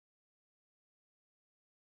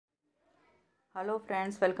Hello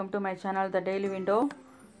friends, welcome to my channel The Daily Window.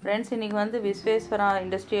 Friends, இன்னைக்கு வந்து Vishveshwara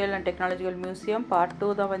Industrial and Technological Museum part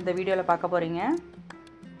 2 தான் இந்த வீடியோல பார்க்க போறீங்க.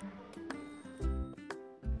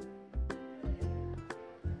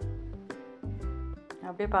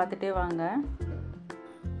 அப்படியே பார்த்துட்டே வாங்க.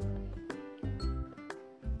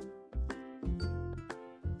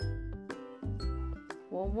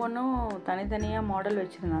 ஒவ்வொன்றும் தனித்தனியாக மாடல்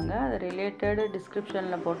வச்சுருந்தாங்க. அது ரிலேட்டட்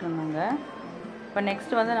டிஸ்கிரிப்ஷனில் போட்டிருந்தாங்க. இப்போ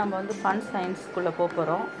நெக்ஸ்ட் வந்து நம்ம வந்து ஃபன் சயின்ஸ்குள்ளே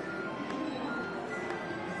போகிறோம்.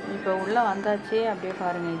 இப்போ உள்ளே வந்தாச்சு. அப்படியே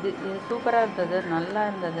பாருங்கள். இது சூப்பராக இருந்தது, நல்லா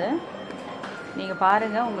இருந்தது. நீங்கள்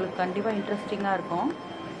பாருங்கள், உங்களுக்கு கண்டிப்பாக இன்ட்ரெஸ்டிங்காக இருக்கும்.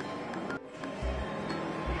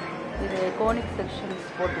 இது கோனிக்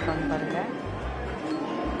செக்ஷன்ஸ் போட்டிருக்காங்க பாருங்கள்.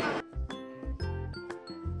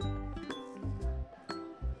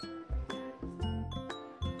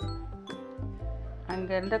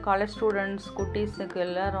 அங்கே இருந்த காலேஜ் ஸ்டூடெண்ட்ஸ் குட்டீஸுக்கு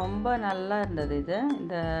எல்லாம் ரொம்ப நல்லா இருந்தது.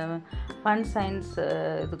 இந்த ஃபன் சயின்ஸ்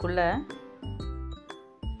இதுக்குள்ளே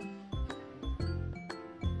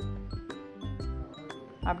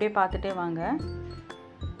அப்படியே பார்த்துட்டே வாங்க.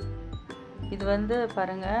 இது வந்து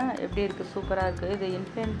பாருங்கள் எப்படி இருக்குது, சூப்பராக இருக்குது. இது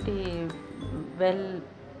இன்ஃபினிட்டி வெல்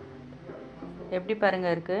எப்படி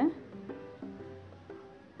பாருங்கள் இருக்குது.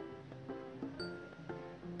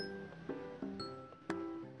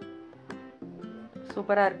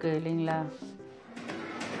 சூப்பராக இருக்குது இல்லைங்களா?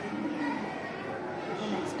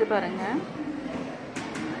 நெக்ஸ்ட்டு பாருங்கள்.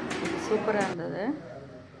 இது சூப்பராக இருந்தது.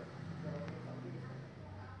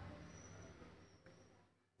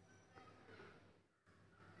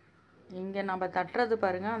 இங்கே நம்ம தட்டுறது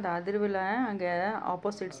பாருங்கள், அந்த அதிர்வில் அங்கே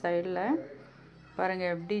ஆப்போசிட் சைடில்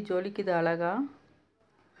பாருங்கள் எப்படி ஜொலிக்குது அழகா.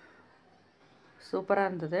 சூப்பராக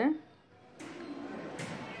இருந்தது.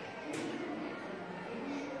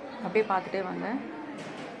 அப்படியே பார்த்துட்டே வாங்க.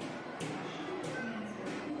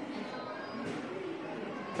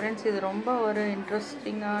 ஃப்ரெண்ட்ஸ், இது ரொம்ப ஒரு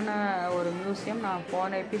இன்ட்ரெஸ்டிங்கான ஒரு மியூசியம். நான்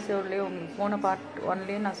போன எபிசோட்லேயே உங்களுக்கு போன பார்ட்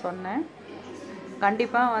 1லேயே நான் சொன்னேன்.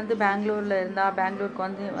 கண்டிப்பாக வந்து பெங்களூரில் இருந்தால்,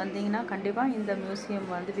 பெங்களூருக்கு வந்தீங்கன்னா கண்டிப்பாக இந்த மியூசியம்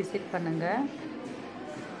வந்து விசிட் பண்ணுங்கள்.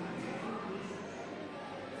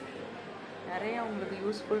 நிறைய உங்களுக்கு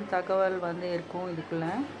யூஸ்ஃபுல் தகவல் வந்து இருக்கும்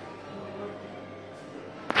இதுக்குள்ளே.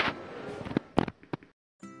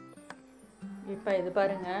 இப்போ இது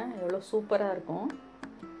பாருங்கள் எவ்வளோ சூப்பராக இருக்கும்.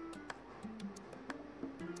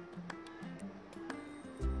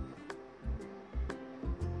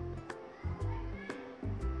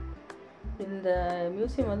 இந்த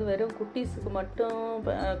மியூசியம் வந்து வெறும் குட்டீஸுக்கு மட்டும்,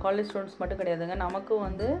 காலேஜ் ஸ்டூடெண்ட்ஸ் மட்டும் கிடையாதுங்க, நமக்கும்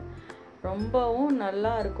வந்து ரொம்பவும்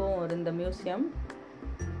நல்லா இருக்கும் இந்த மியூசியம்.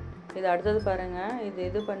 இது அடுத்தது பாருங்கள்.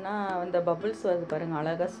 இது பண்ணால் அந்த பபுள்ஸ் வருது பாருங்கள்,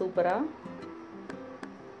 அழகாக சூப்பராக.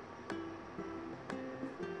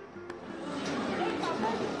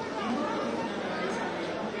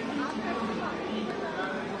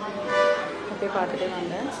 அப்படியே பார்த்துட்டே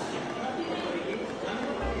வாங்க.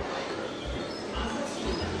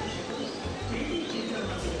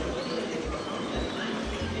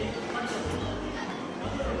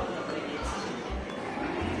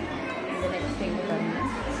 நெக்ஸ்ட் எங்கே பாருங்க.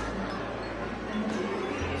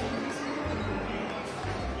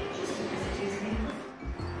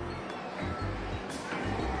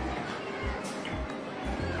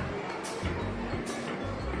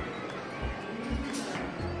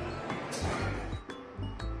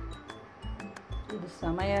 இது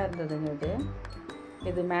செமையாக இருந்ததுங்க.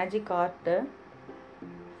 இது மேஜிக் ஆர்ட்டு.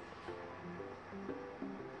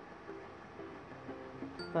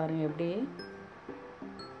 பாருங்க எப்படி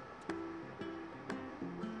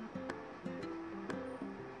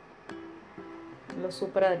இவ்வளோ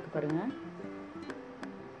சூப்பராக இருக்குது பாருங்கள்.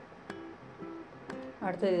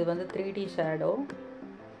 அடுத்தது இது வந்து 3D ஷேடோ.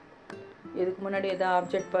 இதுக்கு முன்னாடி எதாவது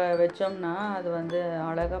ஆப்ஜெக்ட் வச்சோம்னா அது வந்து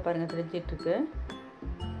அழகாக பாருங்கள் தெரிஞ்சிட்ருக்கு.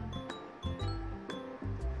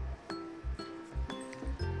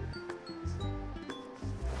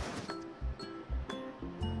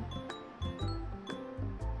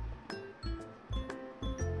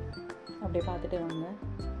 அப்படியே பார்த்துட்டே வாங்க.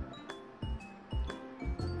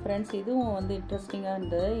 ஃப்ரெண்ட்ஸ், இதுவும் வந்து இன்ட்ரெஸ்டிங்காக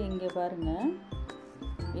இருந்தது. இங்கே பாருங்கள்,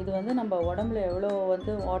 இது வந்து நம்ம உடம்புல எவ்வளோ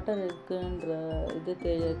வந்து வாட்டர் இருக்குன்ற இது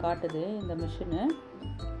காட்டுது இந்த மிஷினு.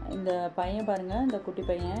 இந்த பையன் பாருங்கள், இந்த குட்டி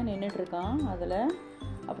பையன் நின்றுட்டுருக்கான் அதில்.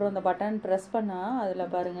 அப்புறம் அந்த பட்டன் ப்ரெஸ் பண்ணால்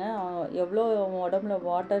அதில் பாருங்கள் எவ்வளோ உடம்புல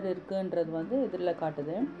வாட்டர் இருக்குன்றது வந்து இதில்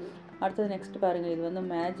காட்டுது. அடுத்தது நெக்ஸ்ட் பாருங்கள். இது வந்து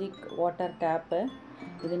மேஜிக் வாட்டர் டேப்பு.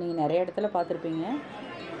 இது நீங்கள் நிறைய இடத்துல பார்த்துருப்பீங்க.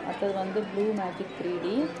 அடுத்தது வந்து ப்ளூ மேஜிக் 3D.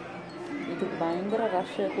 இதுக்கு பயங்கர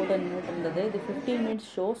ரஷ் கூட நின்றுட்டு இருந்தது. இது 15 மினிட்ஸ்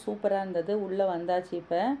ஷோ. சூப்பராக இருந்தது. உள்ளே வந்தாச்சு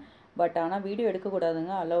இப்போ. பட் ஆனால் வீடியோ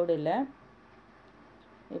எடுக்கக்கூடாதுங்க, அலௌடு இல்லை.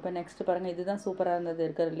 இப்போ நெக்ஸ்ட் பாருங்கள். இதுதான் சூப்பராக இருந்தது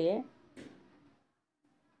இருக்கிறதுலையே.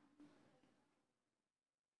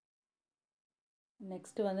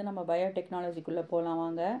 நெக்ஸ்ட்டு வந்து நம்ம பயோடெக்னாலஜிக்குள்ளே போகலாம்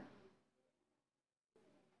வாங்க.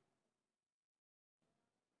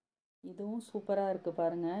 இதுவும் சூப்பராக இருக்குது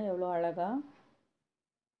பாருங்கள், எவ்வளோ அழகாக.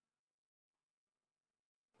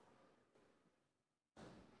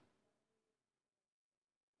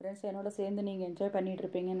 ஃப்ரெண்ட்ஸ், என்னோட சேர்ந்து நீங்கள் என்ஜாய்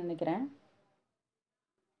பண்ணிகிட்ருப்பீங்கன்னு நினைக்கிறேன்.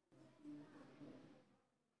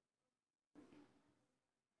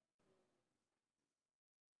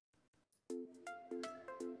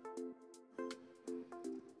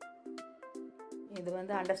 இது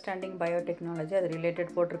வந்து அண்டர்ஸ்டாண்டிங் பயோடெக்னாலஜி, அது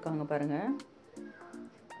ரிலேட்டட் போட்டிருக்காங்க பாருங்கள்.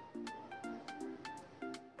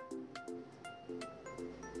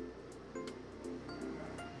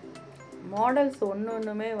 மாடல்ஸ்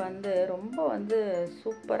ஒன்றுமே வந்து ரொம்ப வந்து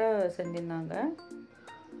சூப்பராக செஞ்சுருந்தாங்க.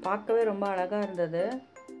 பார்க்கவே ரொம்ப அழகாக இருந்தது.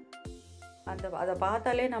 அதை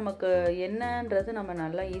பார்த்தாலே நமக்கு என்னன்றது நம்ம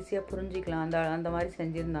நல்லா ஈஸியாக புரிஞ்சிக்கலாம். அந்த மாதிரி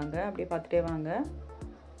செஞ்சுருந்தாங்க. அப்படியே பார்த்துட்டே வாங்க.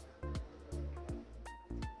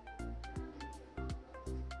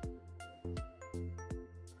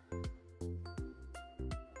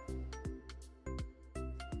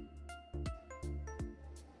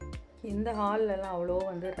 இந்த ஹால்லலாம் அவ்வளோ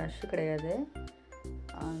வந்து ரஷ் கிடையாது.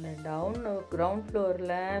 அந்த கிரவுண்ட்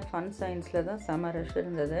ஃப்ளோரில் ஃபன் சயின்ஸில் தான் செம ரஷ்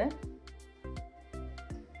இருந்தது.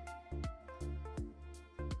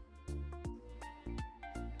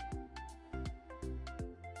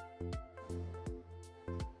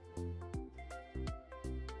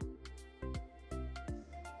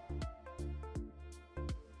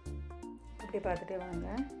 அப்படி பார்த்துட்டே வாங்க.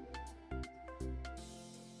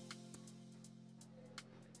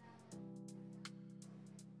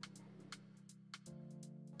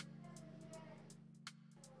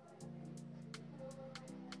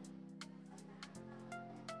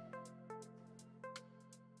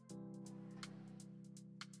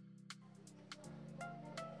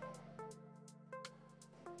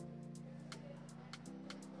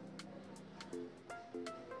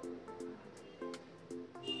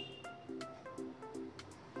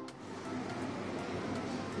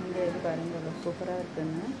 இங்கே இது பாருங்க, அவ்வளோ சூப்பராக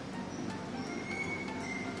இருக்குன்னு.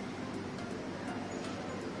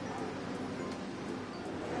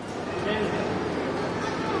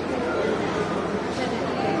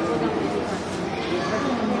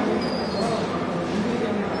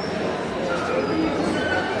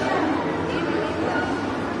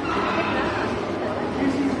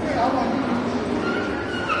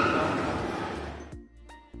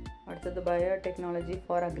 அடுத்தது பயோடெக்னாலஜி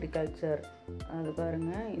ஃபார் அக்ரிகல்ச்சர். அது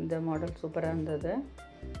பாருங்கள், இந்த மாடல் சூப்பராக இருந்தது.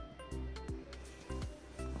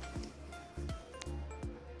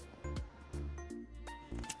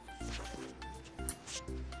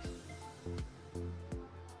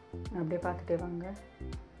 அப்படியே பார்த்துட்டே வாங்க.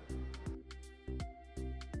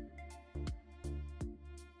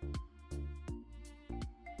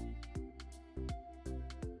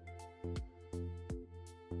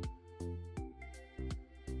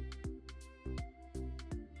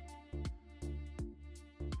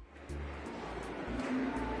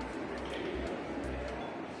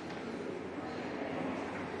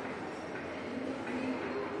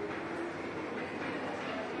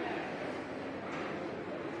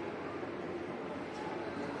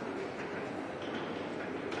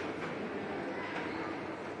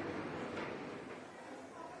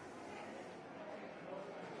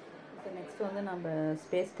 நெக்ஸ்ட் வந்து நம்ம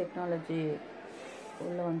ஸ்பேஸ் டெக்னாலஜி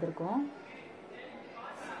உள்ளே வந்திருக்கோம்.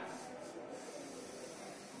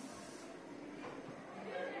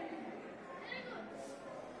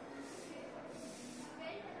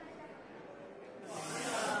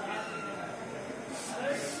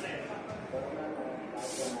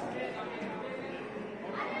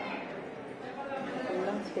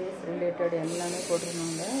 எல்லாம் ஸ்பேஸ் ரிலேட்டட் எல்லாமே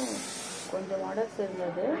போட்டிருந்தாங்க. கொஞ்சம் மாடல்ஸ்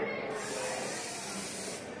இருந்தது.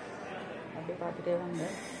 அப்படி பார்த்துட்டே வாங்க.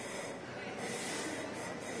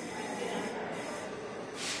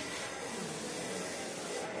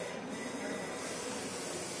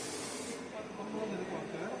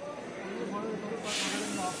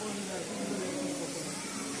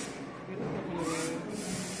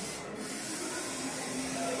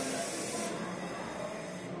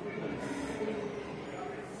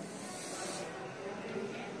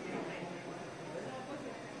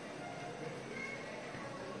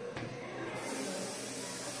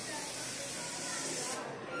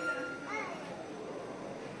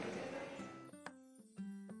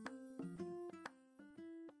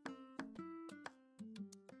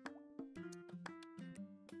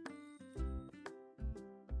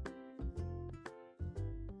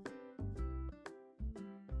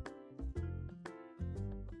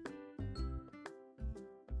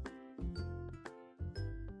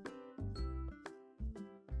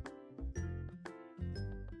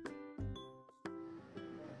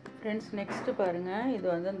 ஃப்ரெண்ட்ஸ் நெக்ஸ்ட்டு பாருங்கள், இது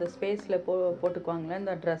வந்து அந்த ஸ்பேஸில் போட்டுக்குவாங்களே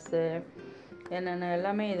இந்த ட்ரெஸ்ஸு என்னென்ன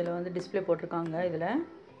எல்லாமே இதில் வந்து டிஸ்பிளே போட்டிருக்காங்க. இதில்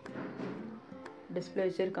டிஸ்பிளே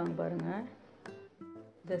வச்சுருக்காங்க பாருங்கள்.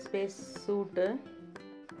 இந்த ஸ்பேஸ் சூட்டு,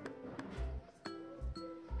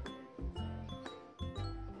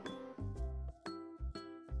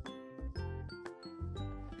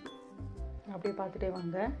 அப்படியே பார்த்துட்டே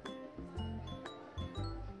வாங்க.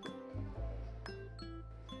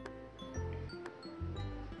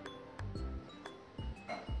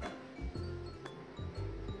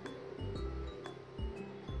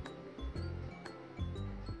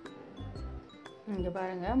 இங்கே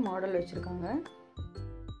பாருங்கள் மாடல் வச்சுருக்காங்க.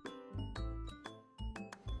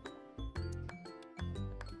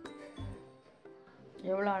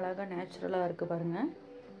 எவ்வளோ அழகாக நேச்சுரலாக இருக்குது பாருங்கள்.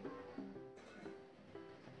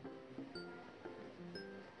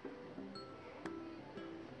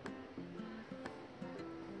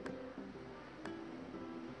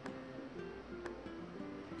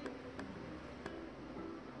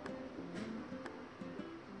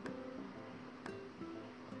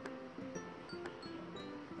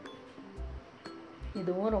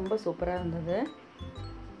 இதுவும் ரொம்ப சூப்பராக இருந்தது.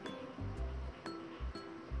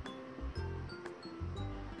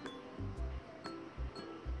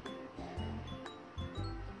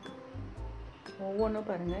 ஒவ்வொன்றும்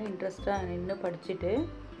பாருங்கள் இன்ட்ரெஸ்டாக நின்று படிச்சுட்டு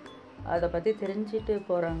அதை பற்றி தெரிஞ்சுட்டு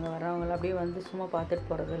போகிறாங்க வரவங்கள. அப்படியே வந்து சும்மா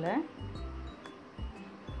பார்த்துட்டு போகிறதில்ல.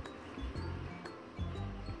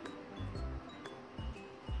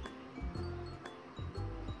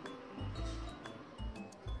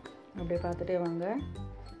 அப்படியே பார்த்துட்டே வாங்க.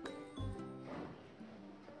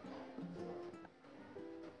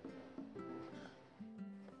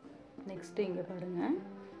 நெக்ஸ்ட்டு இங்கே பாருங்கள்.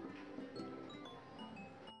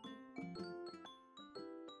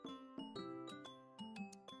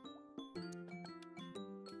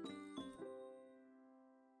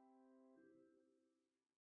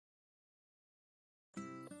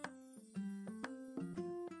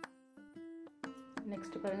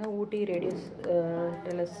 நெக்ஸ்ட் பாருங்கள், ஊட்டி ரேடியஸ்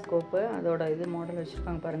டெலஸ்கோப்பு, அதோட இது மாடல்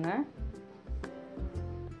வச்சுருக்காங்க பாருங்கள்.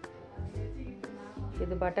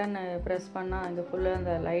 இது பட்டன் ப்ரெஸ் பண்ணால் அங்கே ஃபுல்லாக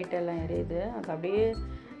அந்த லைட் எல்லாம் எரியுது. அது அப்படியே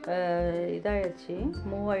இதாகிடுச்சு,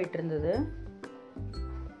 மூவ் ஆகிட்டு இருந்தது.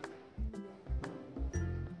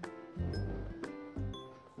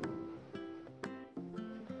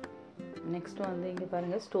 நெக்ஸ்ட் வந்து இங்கே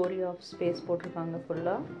பாருங்கள் ஸ்டோரி ஆஃப் ஸ்பேஸ் போட்டிருக்காங்க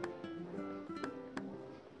ஃபுல்லாக.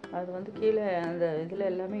 அது வந்து கீழே அந்த இதில்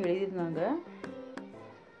எல்லாமே எழுதியிருந்தாங்க.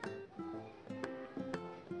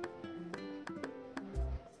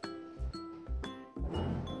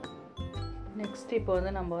 நெக்ஸ்ட் இப்போ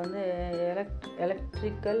வந்து நம்ம வந்து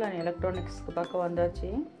எலக்ட்ரிக்கல் அண்ட் எலக்ட்ரானிக்ஸ்க்கு பக்கம்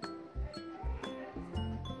வந்தாச்சு.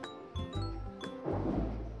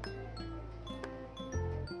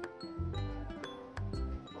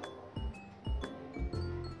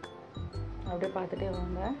 அப்படியே பார்த்துட்டே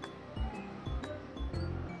வாங்க.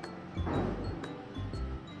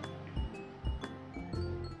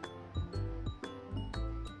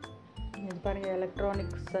 இது பாருங்கள்,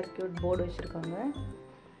 எலக்ட்ரானிக் சர்க்கியூட் போர்டு வச்சுருக்காங்க.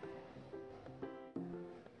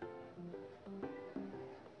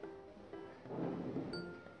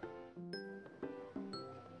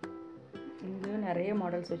 இங்கேயும் நிறைய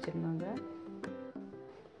மாடல்ஸ் வச்சுருந்தாங்க.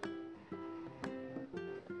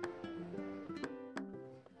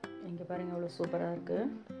 இங்கே பாருங்கள் எவ்வளோ சூப்பராக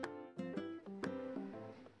இருக்குது.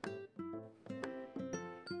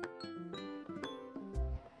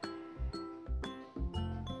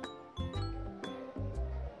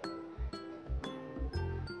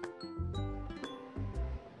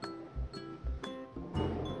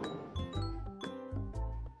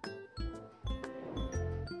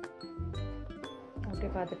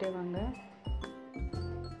 அப்படியே பார்த்துட்டே வாங்க.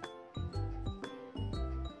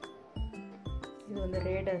 இது வந்து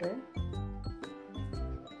ரேடரு.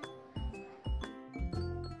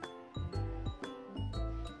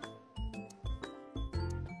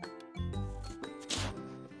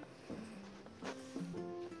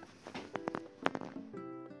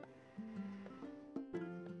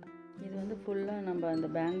 இது வந்து ஃபுல்லாக நம்ம அந்த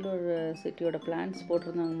பெங்களூர் சிட்டியோட பிளான்ஸ்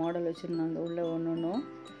போட்டிருந்தாங்க, மாடல் வச்சுருந்தாங்க உள்ளே ஒன்று ஒன்றும்.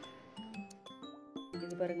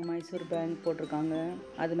 இது பாருங்கள், மைசூர் பேங்க் போட்டிருக்காங்க,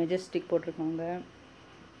 அது மெஜஸ்டிக் போட்டிருக்காங்க.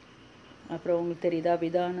 அப்புறம் உங்களுக்கு தெரியுதா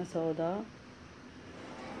விதான சௌதா.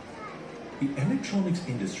 இது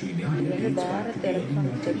வந்து பாரத்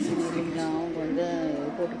எலக்ட்ரானிக்ஸ் இல்லைங்களா, அவங்க வந்து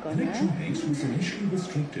போட்டிருக்காங்க.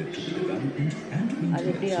 அது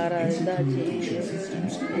எப்படி இதாச்சு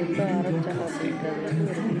எப்போ ஆரம்பித்தாங்க அப்படின்றது வந்து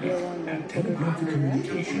ஒரு வீடியோவாக அவங்க போட்டுருக்காங்க.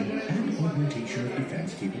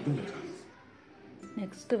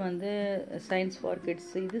 நெக்ஸ்ட்டு வந்து சயின்ஸ் ஃபார்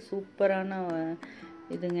கிட்ஸ். இது சூப்பரான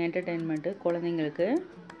இதுங்க, என்டர்டெயின்மெண்ட்டு குழந்தைங்களுக்கு.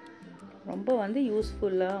 ரொம்ப வந்து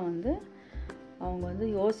யூஸ்ஃபுல்லாக வந்து அவங்க வந்து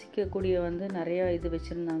யோசிக்கக்கூடிய வந்து நிறையா இது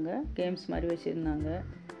வச்சுருந்தாங்க, கேம்ஸ் மாதிரி வச்சுருந்தாங்க.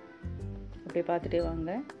 அப்படியே பார்த்துட்டே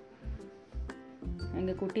வாங்க.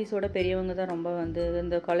 எங்கள் குட்டீஸோட பெரியவங்க தான் ரொம்ப வந்து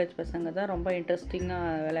இந்த காலேஜ் பசங்க தான் ரொம்ப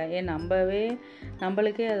இன்ட்ரெஸ்டிங்காக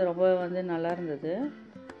நம்மளுக்கே அது ரொம்ப வந்து நல்லா இருந்தது.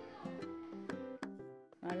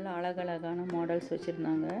 நல்ல அழகழகான மாடல்ஸ்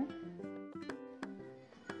வச்சுருந்தாங்க.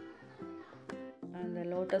 அந்த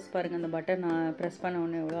லோட்டஸ் பாருங்கள், அந்த பட்டன் நான் ப்ரெஸ் பண்ண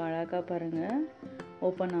உடனே எவ்வளோ அழகாக பாருங்கள்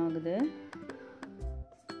ஓப்பன் ஆகுது.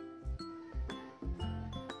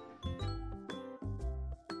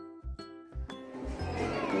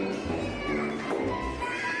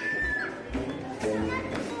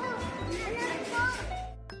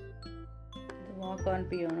 வாக் ஆன்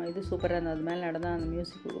பியானோ இது சூப்பராக இருந்தது. அது மேலே நடந்தால் அந்த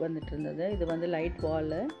மியூசிக் வந்துட்டு இருந்தது. இது வந்து லைட்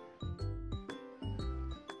வாலு.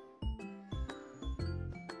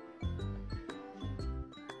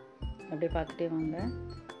 அப்படியே பார்த்துட்டே வாங்க.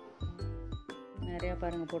 நிறையா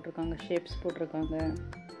பாருங்கள் போட்டிருக்காங்க, ஷேப்ஸ் போட்டிருக்காங்க.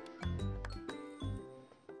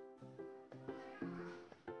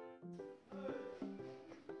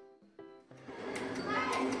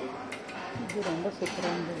 இது ரொம்ப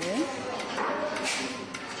சூப்பராக இருந்தது.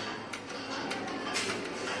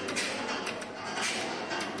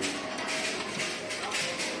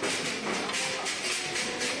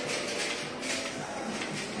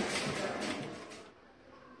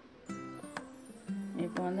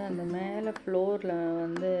 இப்போ வந்து அந்த மேலே ஃப்ளோரில்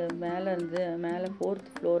வந்து மேலே 4th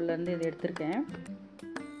ஃப்ளோர்லேருந்து இது எடுத்திருக்கேன்.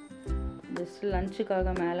 ஜஸ்ட்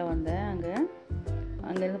லஞ்சுக்காக மேலே வந்தேன்.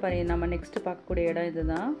 அங்கேருந்து பாருங்க, நம்ம நெக்ஸ்ட்டு பார்க்கக்கூடிய இடம் இது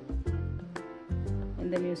தான்.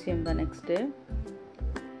 இந்த மியூசியம் தான் நெக்ஸ்ட்டு.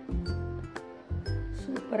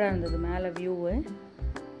 சூப்பராக இருந்தது மேலே வியூவு.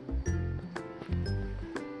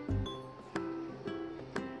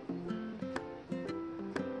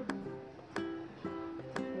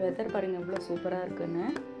 வெதர் பாருங்கள் எவ்வளோ சூப்பராக இருக்குன்னு.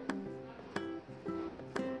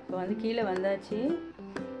 இப்போ வந்து கீழே வந்தாச்சு.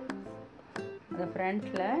 அந்த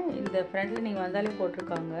ஃப்ரண்ட்டில் நீங்கள் வந்தாலே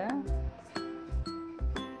போட்டிருக்காங்க.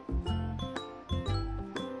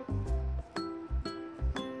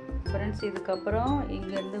 ஃப்ரெண்ட்ஸ், இதுக்கப்புறம்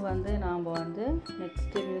இங்கேருந்து வந்து நாம் வந்து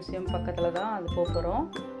நெக்ஸ்ட்டு மியூசியம் பக்கத்தில் தான் அது போகிறோம்.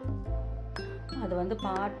 அது வந்து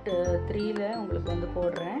பார்ட் 3ல் உங்களுக்கு வந்து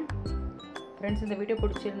போடுறேன். ஃப்ரெண்ட்ஸ், இந்த வீடியோ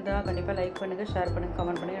பிடிச்சிருந்தா கண்டிப்பாக லைக் பண்ணுங்கள், ஷேர் பண்ணுங்கள்,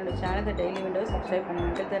 கமெண்ட் பண்ணுங்கள். என்னோட சேனலை டெய்லி விண்டோ சப்ஸ்கிரைப்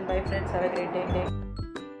பண்ணுங்கள். தென் bye friends, have a great day.